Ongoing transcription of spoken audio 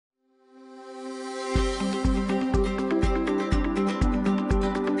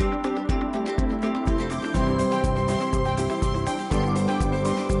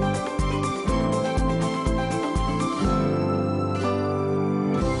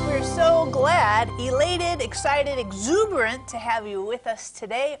so glad, elated, excited, exuberant to have you with us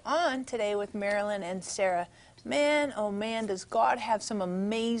today on Today with Marilyn and Sarah. Man, oh man, does God have some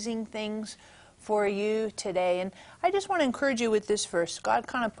amazing things for you today. And I just want to encourage you with this verse. God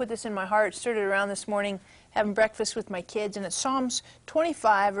kind of put this in my heart, stirred it around this morning, having breakfast with my kids, and it's Psalms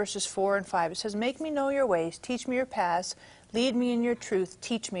 25, verses 4 and 5. It says, "Make me know your ways, teach me your paths, lead me in your truth,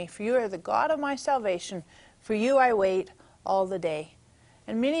 teach me, for you are the God of my salvation. For you I wait all the day."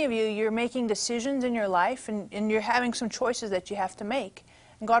 And many of you, you're making decisions in your life, and you're having some choices that you have to make.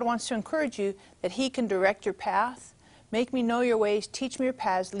 And God wants to encourage you that He can direct your path. Make me know your ways, teach me your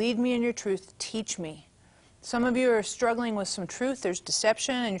paths, lead me in your truth, teach me. Some of you are struggling with some truth. There's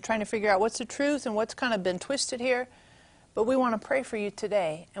deception, and you're trying to figure out what's the truth and what's kind of been twisted here. But we want to pray for you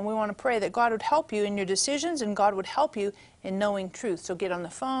today, and we want to pray that God would help you in your decisions, and God would help you in knowing truth. So get on the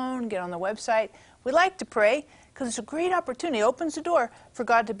phone, get on the website. We like to pray because it's a great opportunity. It opens the door for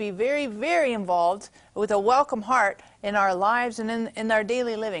God to be very, very involved with a welcome heart in our lives and in our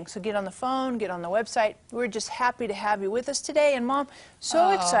daily living. So get on the phone, get on the website. We're just happy to have you with us today. And Mom,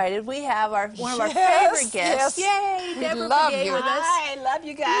 so excited. We have one of our favorite guests. Yes. Yay! Deborah love Pegues you. with us. Hi, love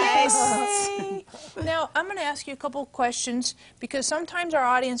you guys. Yay. Now, I'm going to ask you a couple questions because sometimes our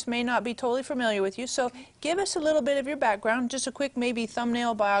audience may not be totally familiar with you. So give us a little bit of your background, just a quick maybe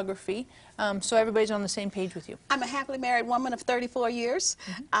thumbnail biography, so everybody's on the same page with you. I'm a happily married woman of 34 years.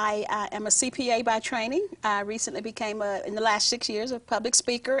 I am a CPA by training. I recently became, in the last 6 years, a public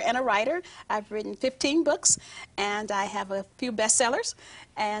speaker and a writer. I've written 15 books, and I have a few bestsellers.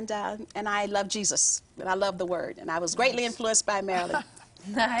 And I love Jesus, and I love the Word. And I was greatly influenced by Marilyn.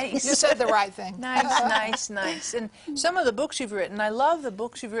 Nice. You said the right thing. Nice, nice, nice. And some of the books you've written, I love the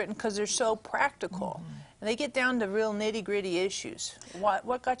books you've written because they're so practical. And they get down to real nitty-gritty issues.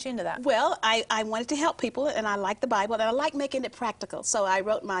 What got you into that? Well, I wanted to help people, and I like the Bible, and I like making it practical. So I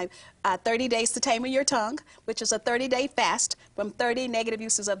wrote my 30 Days to Taming Your Tongue, which is a 30-day fast from 30 negative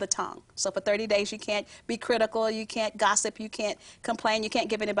uses of the tongue. So for 30 days, you can't be critical, you can't gossip, you can't complain, you can't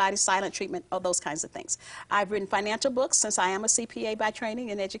give anybody silent treatment, all those kinds of things. I've written financial books since I am a CPA by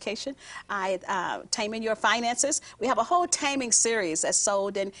training and education. Taming Your Finances. We have a whole taming series that's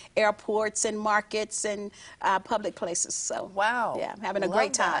sold in airports and markets and public places. So wow. Yeah, I'm having a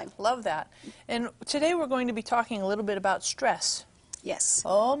great time. Love that. And today we're going to be talking a little bit about stress. Yes.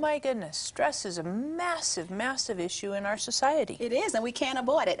 Oh my goodness, stress is a massive, massive issue in our society. It is, and we can't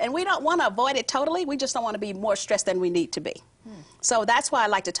avoid it. And we don't want to avoid it totally. We just don't want to be more stressed than we need to be. So that's why I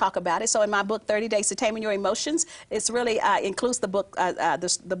like to talk about it. So in my book, 30 Days to Taming Your Emotions, it's really includes the book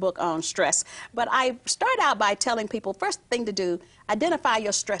on stress. But I start out by telling people, first thing to do, identify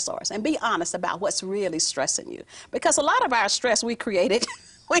your stressors and be honest about what's really stressing you. Because a lot of our stress we created.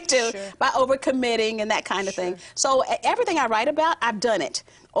 We do, by overcommitting and that kind of thing. So everything I write about, I've done it,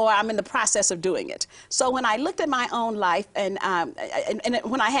 or I'm in the process of doing it. So when I looked at my own life, and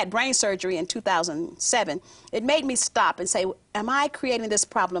when I had brain surgery in 2007, it made me stop and say, am I creating this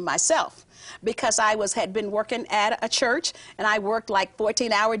problem myself? Because I had been working at a church, and I worked like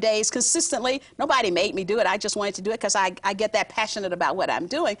 14-hour days consistently. Nobody made me do it. I just wanted to do it because I get that passionate about what I'm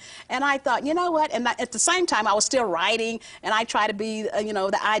doing. And I thought, you know what? And at the same time, I was still writing, and I try to be,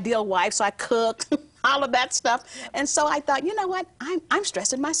 the ideal wife, so I cook, all of that stuff. And so I thought, you know what? I'm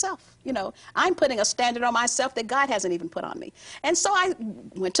stressing myself. I'm putting a standard on myself that God hasn't even put on me. And so I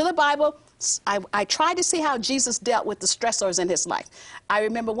went to the Bible. I tried to see how Jesus dealt with the stressors in his life. I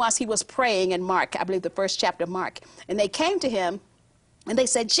remember once he was praying in Mark, I believe the first chapter of Mark, and they came to him and they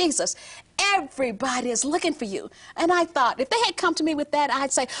said, Jesus, everybody is looking for you. And I thought, if they had come to me with that,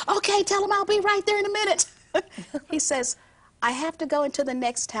 I'd say, okay, tell them I'll be right there in a minute. He says, I have to go into the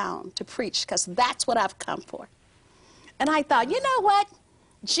next town to preach because that's what I've come for. And I thought, you know what?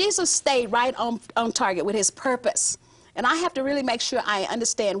 Jesus stayed right on target with his purpose. And I have to really make sure I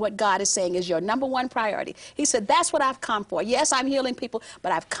understand what God is saying is your #1 priority. He said, that's what I've come for. Yes, I'm healing people,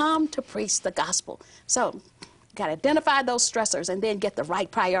 but I've come to preach the gospel. So got to identify those stressors and then get the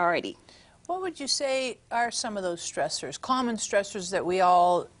right priority. What would you say are some of those stressors, common stressors that we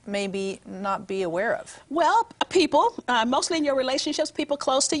all maybe not be aware of? Well, people, mostly in your relationships, people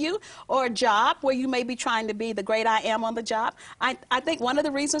close to you, or a job where you may be trying to be the great I am on the job. I think one of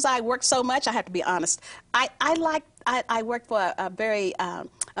the reasons I work so much, I have to be honest, I worked for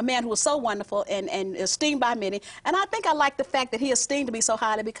a man who was so wonderful and esteemed by many, and I think I liked the fact that he esteemed me so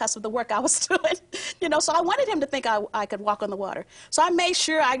highly because of the work I was doing. So I wanted him to think I could walk on the water. So I made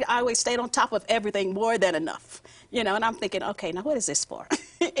sure I always stayed on top of everything, more than enough. And I'm thinking, okay, now what is this for?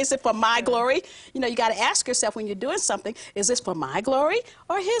 Is it for my glory? You know, you got to ask yourself when you're doing something, is this for my glory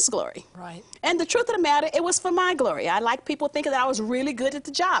or his glory? Right. And the truth of the matter, it was for my glory. I like people thinking that I was really good at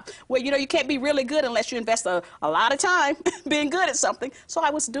the job. Well, you know, you can't be really good unless you invest a lot of time being good at something. So I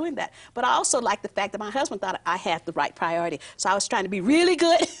was doing that. But I also like the fact that my husband thought I had the right priority. So I was trying to be really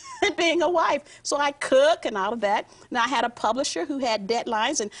good at being a wife. So I cook and all of that. Now I had a publisher who had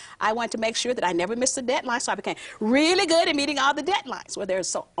deadlines, and I wanted to make sure that I never missed a deadline. So I became really good at meeting all the deadlines, where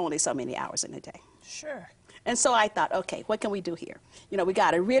there's only so many hours in a day. Sure. And so I thought, okay, what can we do here? You know, we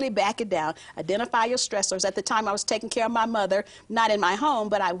got to really back it down, identify your stressors. At the time, I was taking care of my mother, not in my home,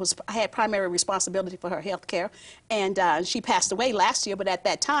 but I had primary responsibility for her health care. And she passed away last year, but at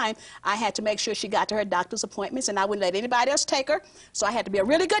that time, I had to make sure she got to her doctor's appointments, and I wouldn't let anybody else take her. So I had to be a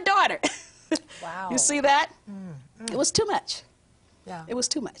really good daughter. Wow. You see that? It was too much. Yeah. It was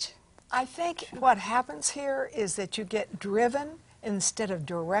too much. I think what happens here is that you get driven instead of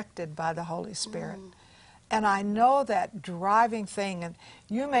directed by the Holy Spirit. And I know that driving thing, and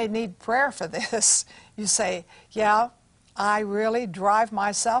you may need prayer for this. You say, yeah, I really drive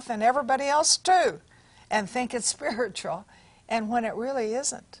myself and everybody else too, and think it's spiritual, and when it really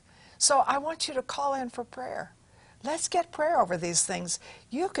isn't. So I want you to call in for prayer. Let's get prayer over these things.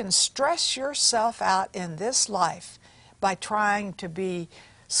 You can stress yourself out in this life by trying to be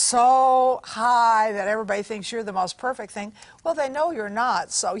so high that everybody thinks you're the most perfect thing. Well, they know you're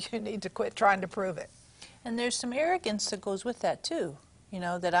not, so you need to quit trying to prove it. And there's some arrogance that goes with that too. You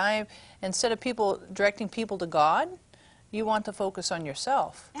know, that instead of people directing people to God, you want to focus on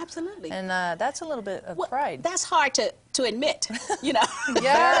yourself. Absolutely. And that's a little bit of pride. That's hard to admit, you know.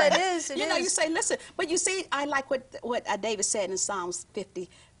 Yeah, it is. You know, you say, listen, but you see, I like what David said in Psalms 50,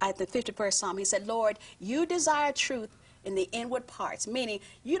 at the 51st Psalm. He said, Lord, you desire truth in the inward parts, meaning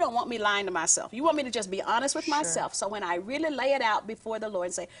you don't want me lying to myself. You want me to just be honest with myself. So when I really lay it out before the Lord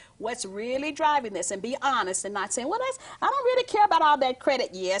and say, what's really driving this, and be honest and not saying, well, I don't really care about all that credit.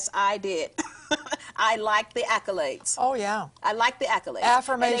 Yes, I did. I like the accolades. Oh, yeah. I like the accolades.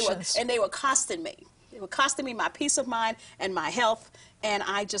 Affirmations. And they were costing me. They were costing me my peace of mind and my health. And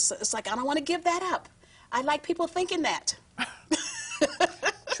it's like, I don't want to give that up. I like people thinking that.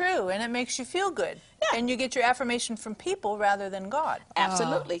 True, and it makes you feel good. Yeah. And you get your affirmation from people rather than God.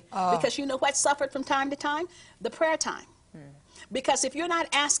 Absolutely. Because you know what suffered from time to time? The prayer time. Because if you're not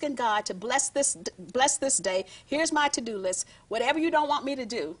asking God to bless this day, here's my to-do list, whatever you don't want me to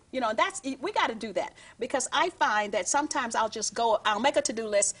do, you know, we got to do that. Because I find that sometimes I'll make a to-do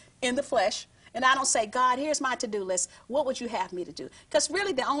list in the flesh, and I don't say, God, here's my to-do list. What would you have me to do? Because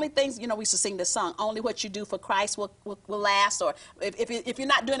really the only things, you know, we used to sing this song, only what you do for Christ will last, or if you're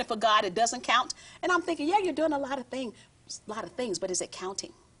not doing it for God, it doesn't count. And I'm thinking, yeah, you're doing a lot of things, but is it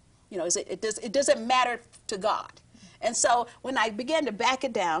counting? You know, it doesn't matter to God. And so when I began to back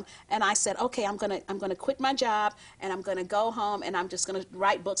it down, and I said, okay, I'm gonna quit my job, and I'm gonna go home, and I'm just gonna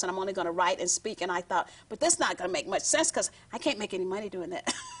write books, and I'm only gonna write and speak. And I thought, but this is not gonna make much sense because I can't make any money doing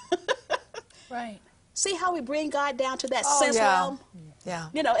that. Right. See how we bring God down to that Oh, sense realm? Yeah.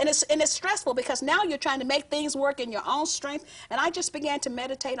 You know, and it's stressful because now you're trying to make things work in your own strength. And I just began to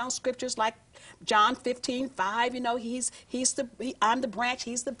meditate on scriptures like John 15:5. You know, I'm the branch,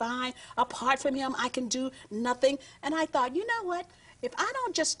 he's the vine. Apart from him, I can do nothing. And I thought, you know what? If I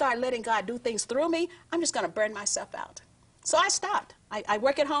don't just start letting God do things through me, I'm just going to burn myself out. So I stopped. I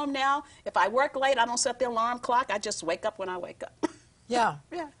work at home now. If I work late, I don't set the alarm clock. I just wake up when I wake up. Yeah.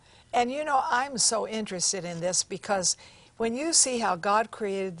 Yeah. And you know, I'm so interested in this because when you see how God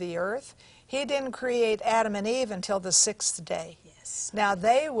created the earth, he didn't create Adam and Eve until the 6th day. Yes. Now,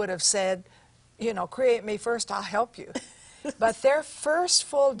 they would have said, you know, create me first, I'll help you. But their first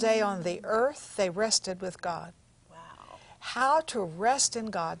full day on the earth, they rested with God. Wow. How to rest in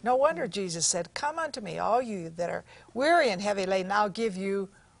God. No wonder Jesus said, come unto me, all you that are weary and heavy laden, I'll give you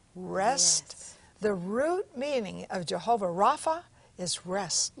rest. Yes. The root meaning of Jehovah Rapha is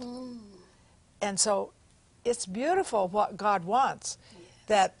rest. And so it's beautiful what God wants.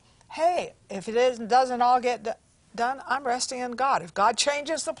 That, hey, if it doesn't all get done, I'm resting in God. If God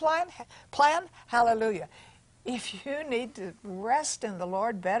changes the plan, hallelujah. If you need to rest in the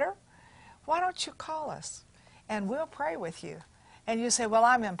Lord better, why don't you call us? And we'll pray with you. And you say, well,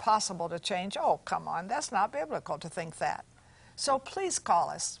 I'm impossible to change. Oh, come on, that's not biblical to think that. So please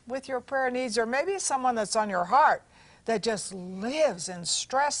call us with your prayer needs, or maybe someone that's on your heart that just lives in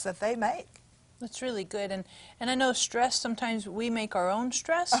stress that they make. That's really good. And I know stress, sometimes we make our own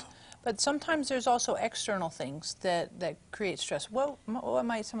stress, but sometimes there's also external things that create stress. What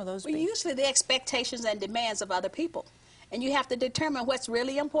might some of those be? Usually the expectations and demands of other people. and you have to determine what's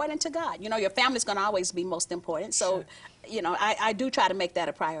really important to God. You know, your family's going to always be most important. So, Sure. you know, I do try to make that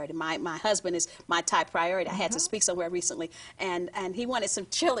a priority. My husband is my top priority. I had to speak somewhere recently, and he wanted some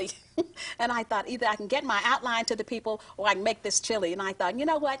chili. And I thought, either I can get my outline to the people or I can make this chili. And I thought, you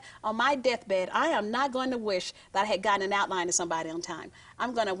know what? On my deathbed, I am not going to wish that I had gotten an outline to somebody on time.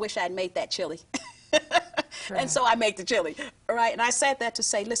 I'm going to wish I'd made that chili. And so I make the chili, right? And I said that to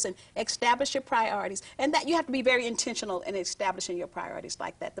say, listen, establish your priorities, and that you have to be very intentional in establishing your priorities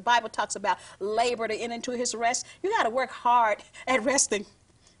like that. The Bible talks about labor to enter into his rest. You got to work hard at resting.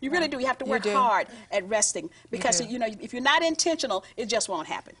 You really do. You have to work hard at resting, because you know, if you're not intentional, it just won't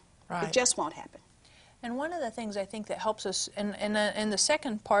happen. Right. It just won't happen. And one of the things I think that helps us, in the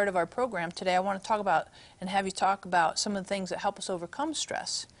second part of our program today, I want to talk about and have you talk about some of the things that help us overcome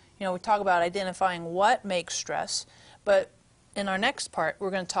stress. You know, we talk about identifying what makes stress, but in our next part, we're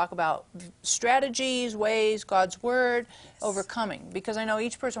going to talk about strategies, ways, God's Word, overcoming. Because I know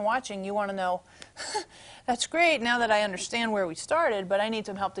each person watching, you want to know, that's great now that I understand where we started, but I need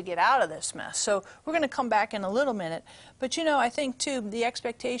some help to get out of this mess. So we're going to come back in a little minute. But you know, I think too, the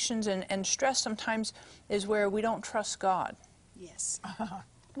expectations and stress sometimes is where we don't trust God. Yes.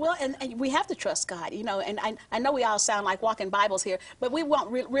 Well, and we have to trust God, you know, and I know we all sound like walking Bibles here, but we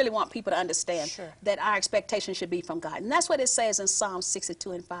really want people to understand that our expectation should be from God. And that's what it says in Psalm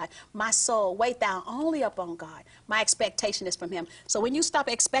 62:5. My soul, wait thou only upon God. My expectation is from him. So when you stop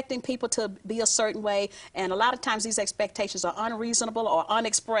expecting people to be a certain way, and a lot of times these expectations are unreasonable or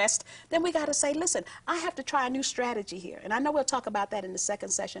unexpressed, then we got to say, listen, I have to try a new strategy here. And I know we'll talk about that in the second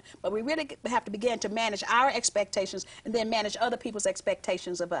session, but we really have to begin to manage our expectations and then manage other people's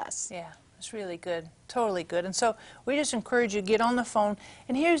expectations of us. Yeah, it's really good. Totally good. And so we just encourage you to get on the phone.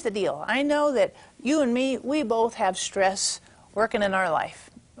 And here's the deal. I know that you and me, we both have stress working in our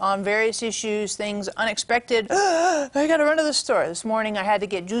life on various issues, things unexpected. I got to run to the store. This morning I had to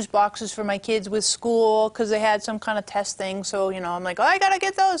get juice boxes for my kids with school because they had some kind of test thing. So, you know, I'm like, oh, I got to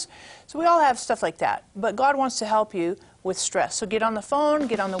get those. So we all have stuff like that. But God wants to help you with stress. So get on the phone,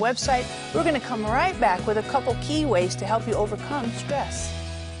 get on the website. We're going to come right back with a couple key ways to help you overcome stress.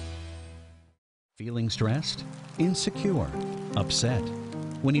 Feeling stressed, insecure, upset.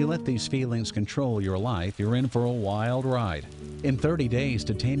 When you let these feelings control your life, you're in for a wild ride. In 30 Days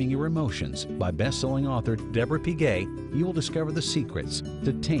to Taming Your Emotions by best-selling author Deborah Pegues, you will discover the secrets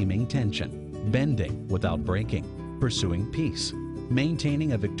to taming tension, bending without breaking, pursuing peace,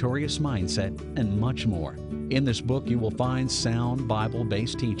 maintaining a victorious mindset, and much more. In this book, you will find sound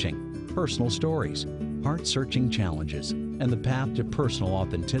Bible-based teaching, personal stories, heart-searching challenges, and the path to personal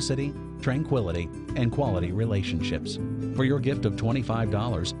authenticity, tranquility, and quality relationships. For your gift of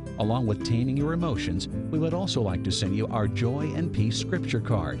 $25, along with Taming Your Emotions, we would also like to send you our Joy and Peace Scripture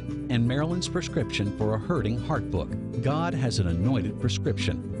Card and Marilyn's prescription for a hurting heart book. God has an anointed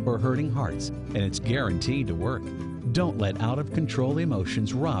prescription for hurting hearts, and it's guaranteed to work. Don't let out-of-control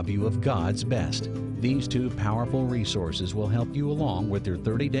emotions rob you of God's best. These two powerful resources will help you along with your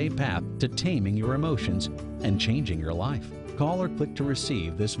 30-day path to taming your emotions and changing your life. Call or click to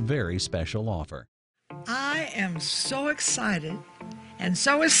receive this very special offer. I am so excited, and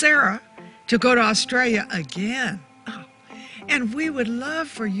so is Sarah, to go to Australia again. Oh, and we would love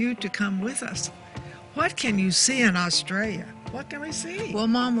for you to come with us. What can you see in Australia? What can we see? Well,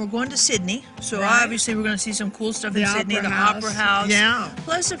 Mom, we're going to Sydney, so Right. obviously we're going to see some cool stuff in The Sydney, Opera the House. Opera House. Yeah.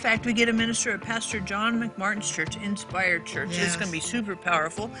 Plus the fact we get to minister at Pastor John McMartin's church, Inspired Church. It's Yes. going to be super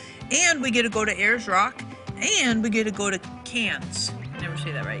powerful. And we get to go to Ayers Rock, and we get to go to Cairns. I never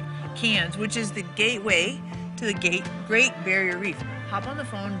say that right. Cairns, which is the gateway to the Great Barrier Reef. Hop on the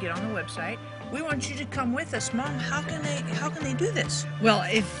phone, get on the website. We want you to come with us. Mom, how can they do this? Well,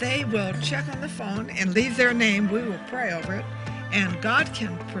 if they will check on the phone and leave their name, we will pray over it. And God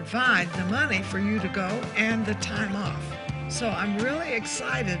can provide the money for you to go and the time off. So I'm really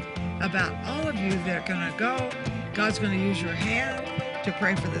excited about all of you that are going to go. God's going to use your hand to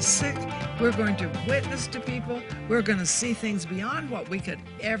pray for the sick. We're going to witness to people. We're going to see things beyond what we could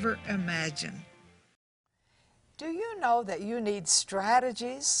ever imagine. Do you know that you need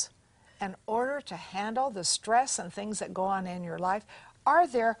strategies in order to handle the stress and things that go on in your life? Are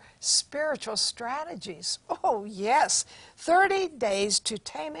there spiritual strategies? Oh, yes. 30 Days to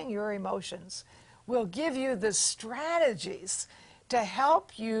Taming Your Emotions will give you the strategies to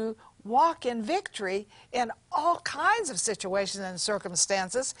help you walk in victory in all kinds of situations and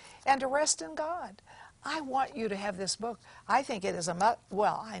circumstances and to rest in God. I want you to have this book. I think it is a must.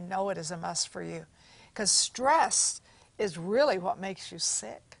 Well, I know it is a must for you because stress is really what makes you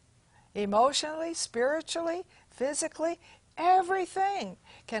sick. Emotionally, spiritually, physically, everything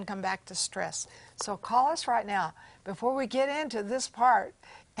can come back to stress. So call us right now. before we get into this part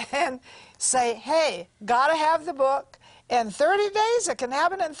and say, hey, got to have the book in 30 days? It can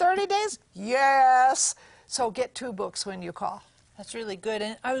happen in 30 days? Yes. So get 2 books when you call. That's really good.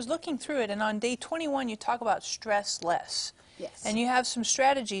 And I was looking through it, and on day 21, you talk about stress less. Yes. And you have some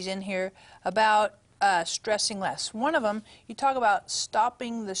strategies in here about stressing less. One of them, you talk about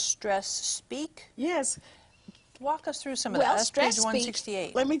stopping the stress speak. Yes. Walk us through some of that. That's stress page 168.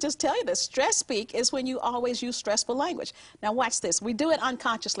 speak, let me just tell you this. Stress speak is when you always use stressful language. Now watch this. We do it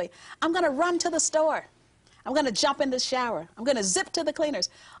unconsciously. I'm going to run to the store. I'm going to jump in the shower. I'm going to zip to the cleaners.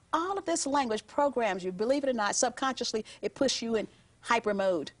 All of this language programs you, believe it or not, subconsciously, it puts you in hyper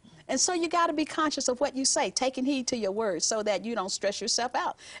mode. And so you got to be conscious of what you say, taking heed to your words so that you don't stress yourself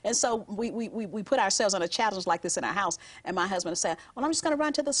out. And so we put ourselves on a challenge like this in our house. And my husband said, well, I'm just going to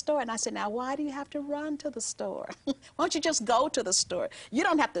run to the store. And I said, now, why do you have to run to the store? Why don't you just go to the store? You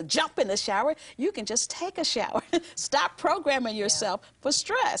don't have to jump in the shower. You can just take a shower. Stop programming yourself for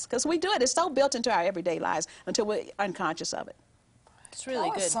stress, because we do it. It's so built into our everyday lives until we're unconscious of it. It's really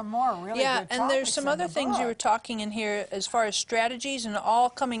Tell us good. some more really yeah, good and there's topics some in other the things you were book. talking in here as far as strategies, and all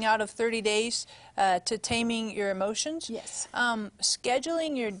coming out of 30 days to taming your emotions. Yes.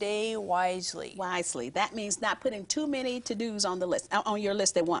 Scheduling your day wisely. Wisely. That means not putting too many to-dos on the list, on your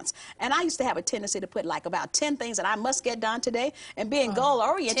list at once. And I used to have a tendency to put like about 10 things that I must get done today, and being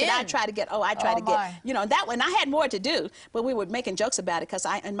goal-oriented, 10. I try to get, you know, that one. I had more to do, but we were making jokes about it because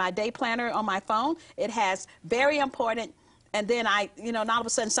in my day planner on my phone, it has very important. And then you know, and all of a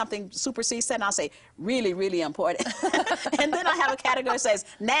sudden something supersedes that, and I'll say, really, really important. And then I have a category that says,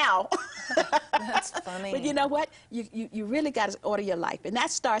 now. That's funny. But you know what? You really got to order your life. And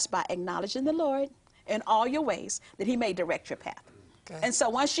that starts by acknowledging the Lord in all your ways, that He may direct your path. Okay. And so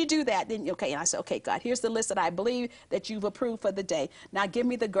once you do that, then, okay, and I say, okay, God, here's the list that I believe that you've approved for the day. Now give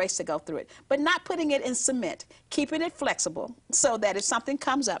me the grace to go through it. But not putting it in cement, keeping it flexible so that if something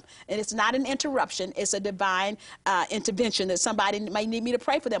comes up, and it's not an interruption, it's a divine intervention that somebody might need me to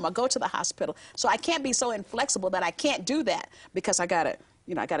pray for them or go to the hospital. So I can't be so inflexible that I can't do that because I got to,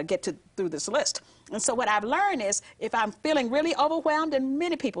 you know, I got to get through this list. And so what I've learned is if I'm feeling really overwhelmed, and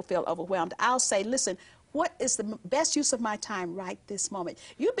many people feel overwhelmed, I'll say, listen, what is the best use of my time right this moment?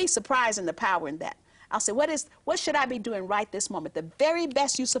 You'd be surprised in the power in that. I'll say, what should I be doing right this moment? The very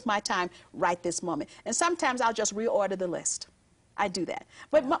best use of my time right this moment. And sometimes I'll just reorder the list. I do that.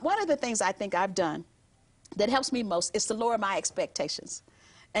 But one of the things I think I've done that helps me most is to lower my expectations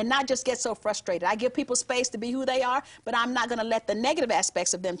and not just get so frustrated. I give people space to be who they are, but I'm not going to let the negative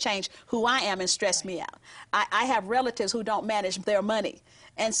aspects of them change who I am and stress me out. I have relatives who don't manage their money.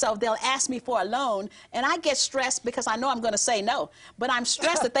 And so they'll ask me for a loan, and I get stressed because I know I'm going to say no. But I'm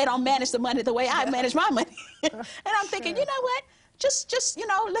stressed that they don't manage the money the way I manage my money. And I'm thinking, you know what? Just you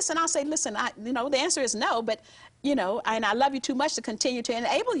know, listen, I'll say, listen, you know, the answer is no, but, you know, and I love you too much to continue to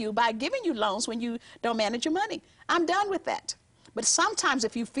enable you by giving you loans when you don't manage your money. I'm done with that. But sometimes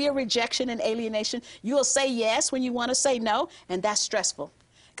if you fear rejection and alienation, you'll say yes when you want to say no, and that's stressful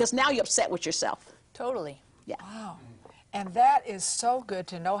because now you're upset with yourself. Totally. Yeah. Wow. And that is so good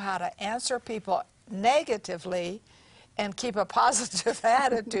to know how to answer people negatively and keep a positive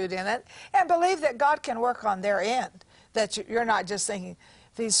attitude in it and believe that God can work on their end, that you're not just thinking,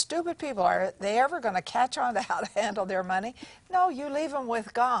 these stupid people, are they ever going to catch on to how to handle their money? No, you leave them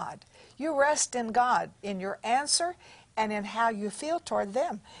with God. You rest in God, in your answer and in how you feel toward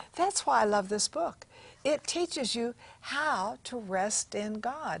them. That's why I love this book. It teaches you how to rest in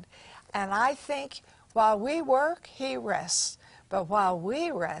God. And I think while we work, He rests. But while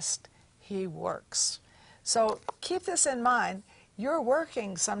we rest, He works. So keep this in mind. You're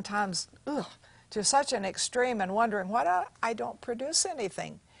working sometimes to such an extreme and wondering, why I don't produce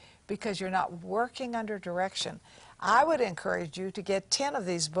anything? Because you're not working under direction. I would encourage you to get 10 of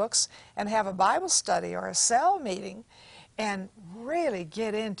these books and have a Bible study or a cell meeting and really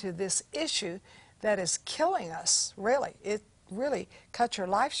get into this issue that is killing us, really. It really cuts your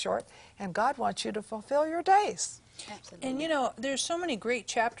life short, and God wants you to fulfill your days. Absolutely. And you know, there's so many great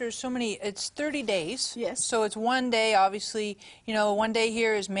chapters, so many, it's 30 days. Yes. So it's one day, obviously, you know, one day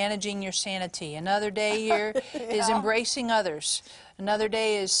here is managing your sanity. Another day here is embracing others. Another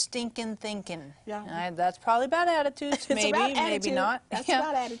day is stinking thinking. Yeah. That's probably about attitudes, maybe, about maybe attitude. not. That's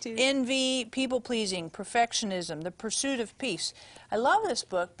about attitude. Envy, people-pleasing, perfectionism, the pursuit of peace. I love this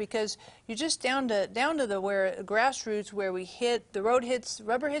book because you're just down to the grassroots where we hit, the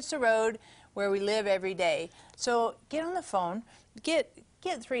rubber hits the road, where we live every day. So get on the phone, get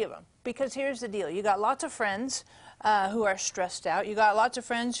 3 of them, because here's the deal. You got lots of friends who are stressed out. You got lots of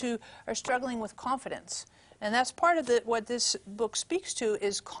friends who are struggling with confidence. And that's part of what this book speaks to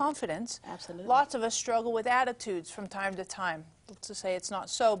is confidence. Absolutely. Lots of us struggle with attitudes from time to time. Let's just say it's not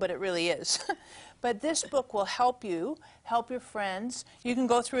so, but it really is. But this book will help you, help your friends. You can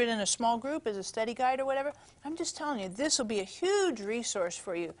go through it in a small group as a study guide or whatever. I'm just telling you, this will be a huge resource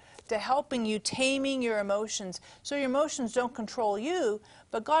for you to helping you taming your emotions so your emotions don't control you,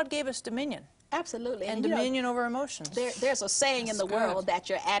 but God gave us dominion. Absolutely. And dominion over emotions. There's a saying in the world that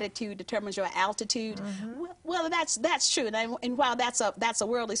your attitude determines your altitude. Well, that's true. And while that's a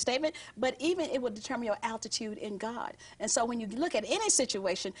worldly statement, but even it will determine your altitude in God. And so when you look at any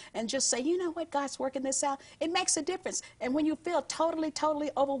situation and just say, you know what, God's working this out, it makes a difference. And when you feel totally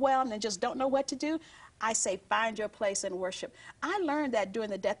overwhelmed and just don't know what to do, I say find your place in worship. I learned that during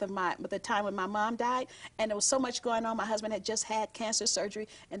the time when my mom died, and there was so much going on. My husband had just had cancer surgery,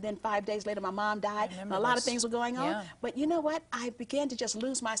 and then 5 days later my mom died. And a lot of things were going on. Yeah. But you know what? I began to just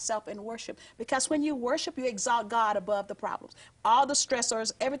lose myself in worship, because when you worship, you exalt God above the problems. All the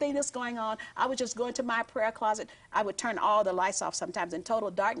stressors, everything that's going on, I would just go into my prayer closet. I would turn all the lights off sometimes in total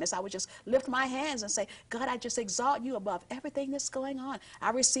darkness. I would just lift my hands and say, God, I just exalt you above everything that's going on.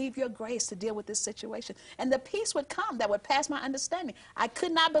 I receive your grace to deal with this situation. And the peace would come that would pass my understanding. I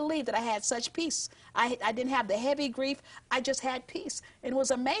could not believe that I had such peace. I didn't have the heavy grief. I just had peace. It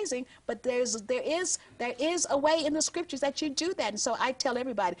was amazing, but there is a way in the scriptures that you do that. And so I tell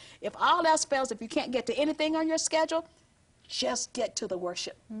everybody, if all else fails, if you can't get to anything on your schedule, just get to the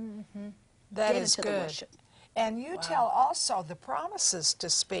worship. That Get is into the good. worship. And you tell also the promises to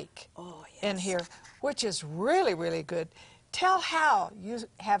speak in here, which is really, really good. Tell how you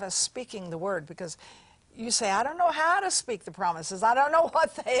have us speaking the word, because you say, I don't know how to speak the promises. I don't know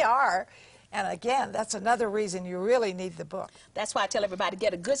what they are. And again, that's another reason you really need the book. That's why I tell everybody,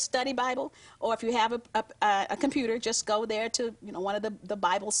 get a good study Bible, or if you have a computer, just go there to one of the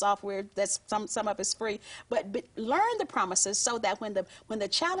Bible software. That's some of it's free. But learn the promises so that when the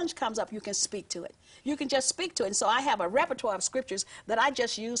challenge comes up, you can speak to it. You can just speak to it. And so I have a repertoire of scriptures that I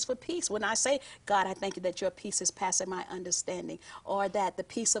just use for peace. When I say, God, I thank you that your peace is passing my understanding, or that the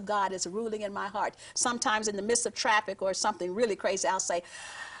peace of God is ruling in my heart. Sometimes in the midst of traffic or something really crazy, I'll say,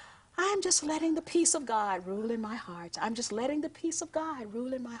 I'm just letting the peace of God rule in my heart. I'm just letting the peace of God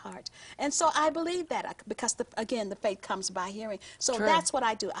rule in my heart. And so I believe that because, again, the faith comes by hearing. So that's what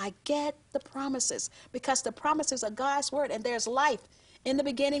I do. I get the promises, because the promises are God's word, and there's life. In the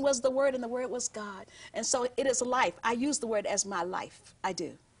beginning was the Word, and the Word was God. And so it is life. I use the Word as my life. I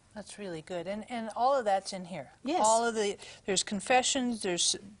do. That's really good. And all of that's in here. Yes. There's confessions,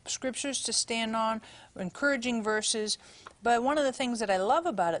 there's scriptures to stand on, encouraging verses. But one of the things that I love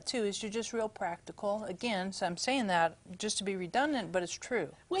about it, too, is you're just real practical. Again, so I'm saying that just to be redundant, but it's true.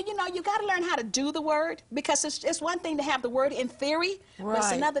 Well, you got to learn how to do the Word, because it's one thing to have the Word in theory, but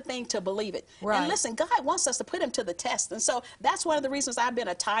it's another thing to believe it. And listen, God wants us to put Him to the test. And so that's one of the reasons I've been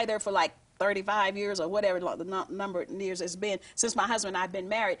a tither for like 35 years or whatever the number of years it's been since my husband and I have been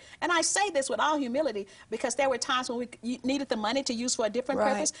married. And I say this with all humility, because there were times when we needed the money to use for a different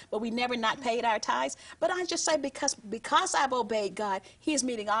purpose, but we never not paid our tithes. But I just say, because I've obeyed God, He is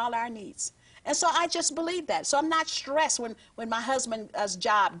meeting all our needs. And so I just believe that. So I'm not stressed when my husband's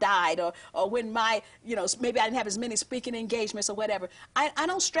job died, or when maybe I didn't have as many speaking engagements or whatever. I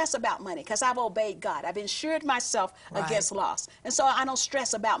don't stress about money, because I've obeyed God. I've insured myself against loss. And so I don't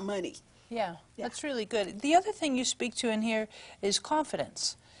stress about money. Yeah, that's really good. The other thing you speak to in here is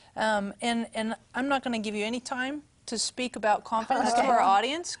confidence. And I'm not going to give you any time to speak about confidence to our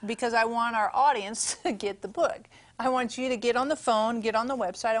audience, because I want our audience to get the book. I want you to get on the phone, get on the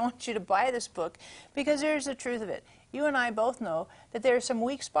website. I want you to buy this book, because here's the truth of it. You and I both know that there are some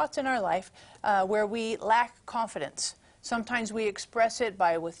weak spots in our life where we lack confidence. Sometimes we express it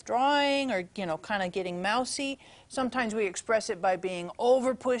by withdrawing or, kind of getting mousy. Sometimes we express it by being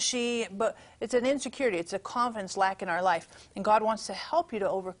over pushy, but it's an insecurity. It's a confidence lack in our life. And God wants to help you to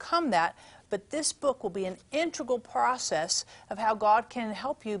overcome that. But this book will be an integral process of how God can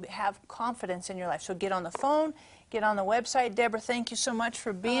help you have confidence in your life. So get on the phone, get on the website. Deborah, thank you so much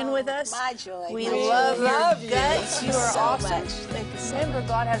for being with us. My joy. We love your guts. You are so awesome. much. Remember,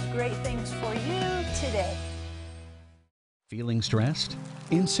 God has great things for you today. Feeling stressed,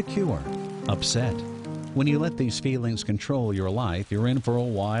 insecure, upset? When you let these feelings control your life, you're in for a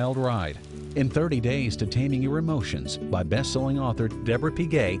wild ride. In 30 Days to Taming Your Emotions by best-selling author Deborah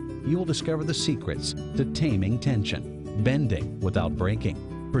Pegues, you will discover the secrets to taming tension, bending without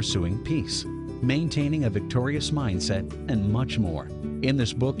breaking, pursuing peace, maintaining a victorious mindset, and much more. In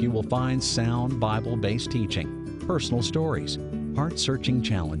this book, you will find sound Bible-based teaching, personal stories, heart-searching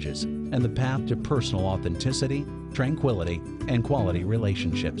challenges, and the path to personal authenticity, tranquility, and quality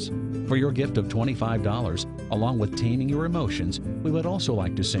relationships. For your gift of $25, Along with Taming Your Emotions, we would also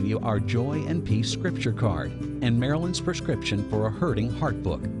like to send you our Joy and Peace Scripture Card and Marilyn's prescription for a hurting heart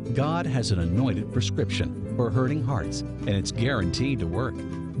book. God has an anointed prescription for hurting hearts, and it's guaranteed to work.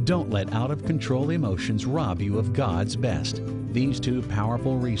 Don't let out-of-control emotions rob you of God's best. These two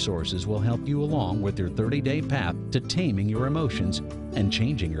powerful resources will help you along with your 30-day path to taming your emotions and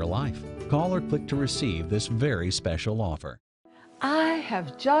changing your life. Call or click to receive this very special offer. I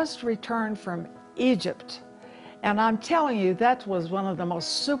have just returned from Egypt, and I'm telling you, that was one of the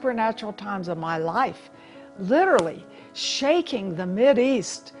most supernatural times of my life. Literally shaking the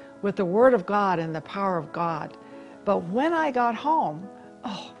Mideast with the Word of God and the power of God. But when I got home,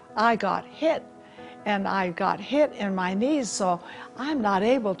 I got hit, and I got hit in my knees, so I'm not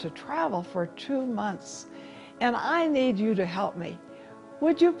able to travel for 2 months. And I need you to help me.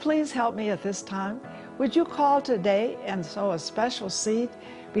 Would you please help me at this time? Would you call today and sow a special seed?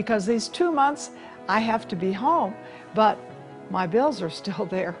 Because these 2 months I have to be home, but my bills are still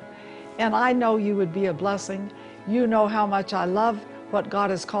there. And I know you would be a blessing. You know how much I love what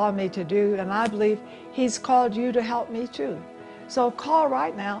God has called me to do, and I believe He's called you to help me too. So call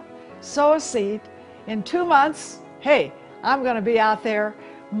right now, sow a seed. In 2 months, hey, I'm going to be out there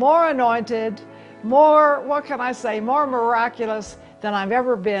more anointed, more, what can I say, more miraculous than I've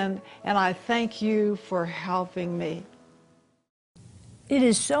ever been, and I thank you for helping me. It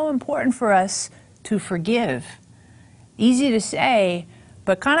is so important for us to forgive. Easy to say,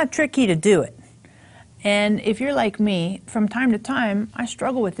 but kind of tricky to do it. And if you're like me, from time to time, I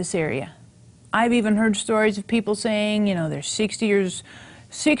struggle with this area. I've even heard stories of people saying, you know, there's 60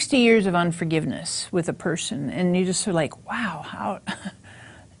 years of unforgiveness with a person, and you just are like, wow, how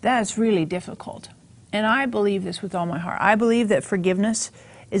that's really difficult. And I believe this with all my heart. I believe that forgiveness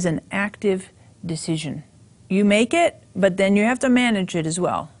is an active decision. You make it, but then you have to manage it as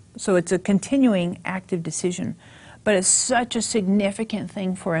well. So it's a continuing active decision. But it's such a significant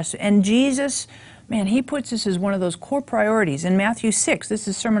thing for us. And Jesus, man, He puts this as one of those core priorities. In Matthew 6, this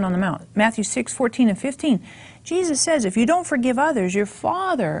is Sermon on the Mount, Matthew 6, 14 and 15, Jesus says, if you don't forgive others, your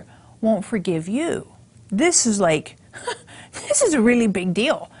Father won't forgive you. This is like, this is a really big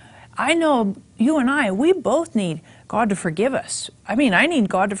deal. I know you and I, we both need God to forgive us. I mean, I need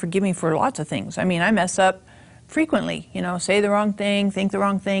God to forgive me for lots of things. I mean, I mess up frequently, you know, say the wrong thing, think the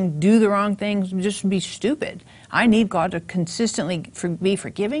wrong thing, do the wrong things, just be stupid. I need God to consistently be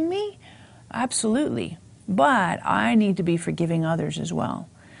forgiving me, absolutely. But I need to be forgiving others as well.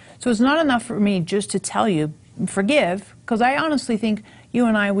 So it's not enough for me just to tell you, forgive, because I honestly think you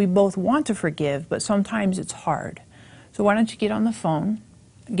and I, we both want to forgive, but sometimes it's hard. So why don't you get on the phone,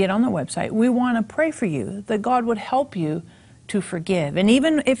 get on the website. We want to pray for you, that God would help you to forgive. And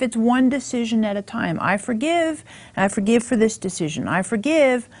even if it's one decision at a time, I forgive for this decision. I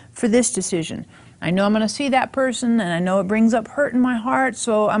forgive for this decision. I know I'm going to see that person, and I know it brings up hurt in my heart,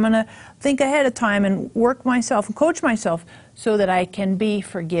 so I'm going to think ahead of time and work myself and coach myself so that I can be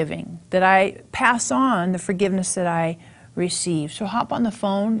forgiving, that I pass on the forgiveness that I receive. So hop on the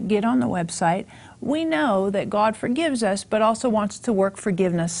phone, get on the website. We know that God forgives us, but also wants to work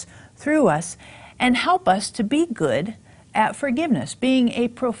forgiveness through us and help us to be good at forgiveness. Being a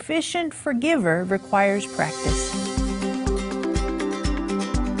proficient forgiver requires practice.